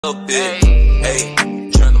little bit. Hey,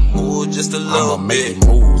 trying to move just a little bit. I'ma make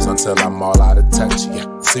moves until I'm all out of touch,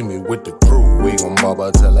 yeah. See me with the crew, we gon'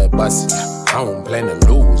 bubble till they bust, yeah. I don't plan to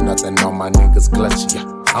lose, nothing on my niggas clutch, yeah.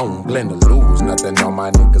 I don't plan to lose, nothing on my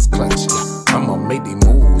niggas clutch, yeah. I'ma make these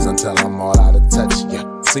moves until I'm all out of touch,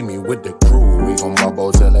 yeah. See me with the crew, we gon'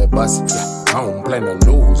 bubble till they bust, yeah. I don't plan to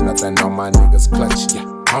lose, nothing on my niggas clutch, yeah.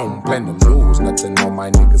 I don't plan to lose, nothing on my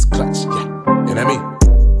niggas clutch, yeah. You know what I mean?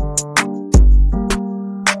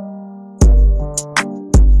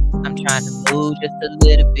 I'm trying to move just a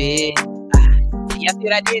little bit. Y'all see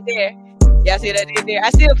what I did there? Y'all see what I did there? I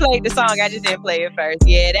still played the song. I just didn't play it first.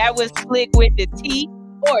 Yeah, that was Slick with the T,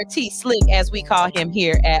 or T Slick as we call him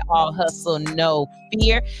here at All Hustle No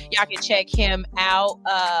Fear. Y'all can check him out.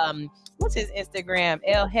 What's his Instagram?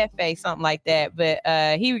 El Jefe, something like that. But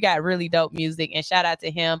he got really dope music, and shout out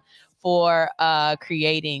to him for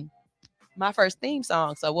creating my first theme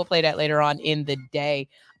song. So we'll play that later on in the day.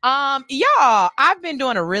 Y'all, I've been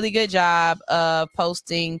doing a really good job of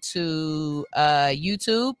posting to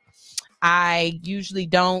YouTube. I usually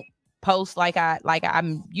don't post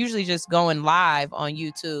I'm usually just going live on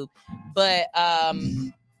YouTube, but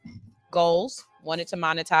goals, wanted to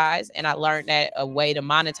monetize, and I learned that a way to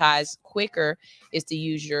monetize quicker is to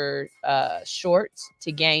use your shorts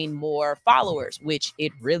to gain more followers, which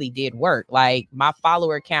it really did work. Like, my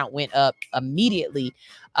follower count went up immediately,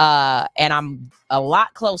 and I'm a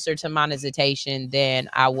lot closer to monetization than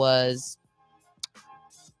I was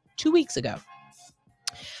 2 weeks ago.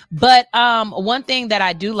 But one thing that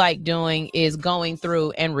I do like doing is going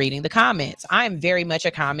through and reading the comments. I'm very much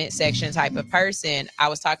a comment section type of person. I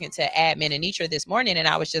was talking to admin Anitra this morning, and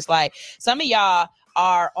I was just like, some of y'all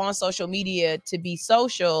are on social media to be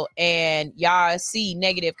social, and y'all see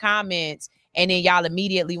negative comments, and then y'all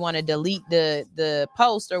immediately want to delete the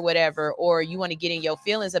post or whatever, or you want to get in your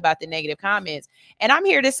feelings about the negative comments. And I'm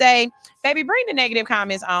here to say, baby, bring the negative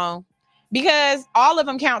comments on, because all of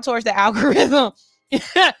them count towards the algorithm.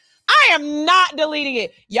 I am not deleting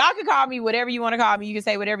it. Y'all can call me whatever you want to call me. You can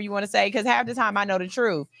say whatever you want to say, because half the time I know the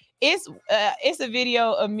truth. It's a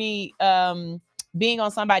video of me being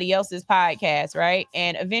on somebody else's podcast, right?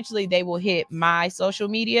 And eventually they will hit my social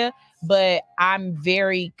media, but I'm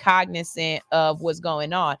very cognizant of what's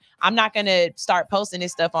going on. I'm not going to start posting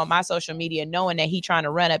this stuff on my social media knowing that he trying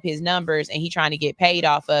to run up his numbers and he trying to get paid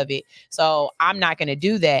off of it. So I'm not going to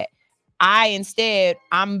do that.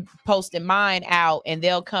 I'm posting mine out, and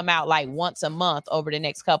they'll come out like once a month over the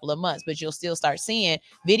next couple of months, but you'll still start seeing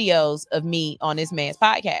videos of me on this man's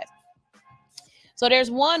podcast. So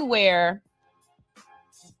there's one where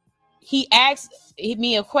he asked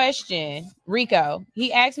me a question, Rico.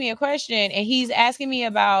 He asked me a question, and he's asking me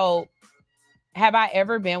about, have I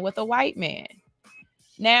ever been with a white man?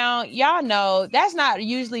 Now, y'all know that's not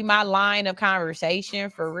usually my line of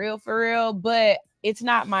conversation for real, but it's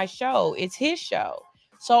not my show. It's his show.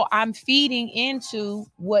 So I'm feeding into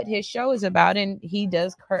what his show is about. And he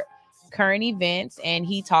does current events, and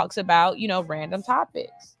he talks about, random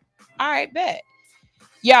topics. All right, bet.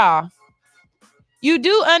 Y'all, you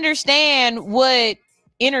do understand what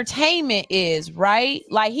entertainment is, right?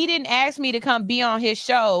 Like, he didn't ask me to come be on his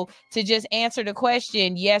show to just answer the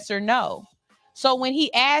question yes or no. So when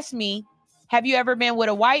he asked me, have you ever been with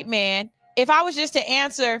a white man? If I was just to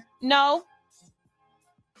answer no,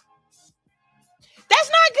 that's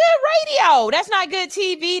not good radio. That's not good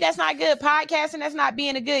TV. That's not good podcasting. That's not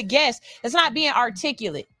being a good guest. That's not being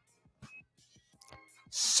articulate.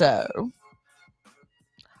 So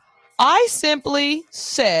I simply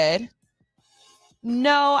said,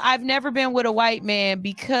 no, I've never been with a white man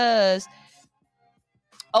because,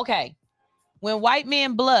 okay, when white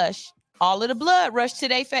men blush, all of the blood rushes to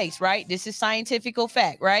their face, right? This is scientific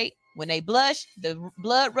fact, right? When they blush, the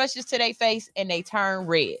blood rushes to their face and they turn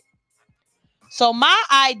red. So my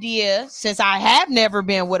idea, since I have never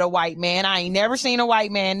been with a white man, I ain't never seen a white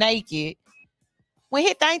man naked. When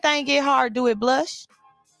his thing get hard, do it blush?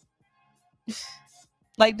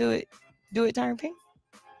 Like, do it turn pink?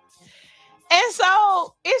 And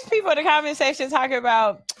so it's people in the comment section talking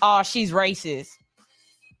about, oh, she's racist.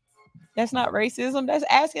 That's not racism. That's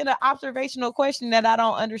asking an observational question that I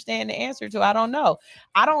don't understand the answer to. I don't know.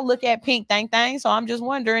 I don't look at pink thing. So I'm just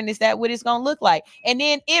wondering, is that what it's going to look like? And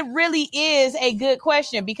then it really is a good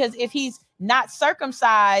question, because if he's not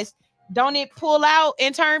circumcised, don't it pull out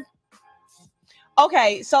and turn?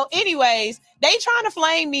 Okay. So anyways, they trying to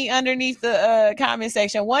flame me underneath the comment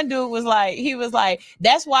section. One dude was like,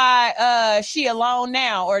 that's why she alone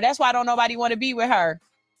now, or that's why don't nobody want to be with her.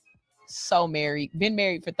 So married, been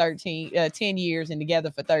married for 10 years and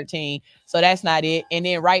together for 13. So that's not it. And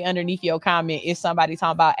then right underneath your comment is somebody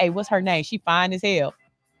talking about, hey, what's her name? She fine as hell.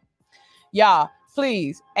 y'all,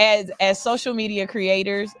 please, as social media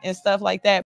creators and stuff like that,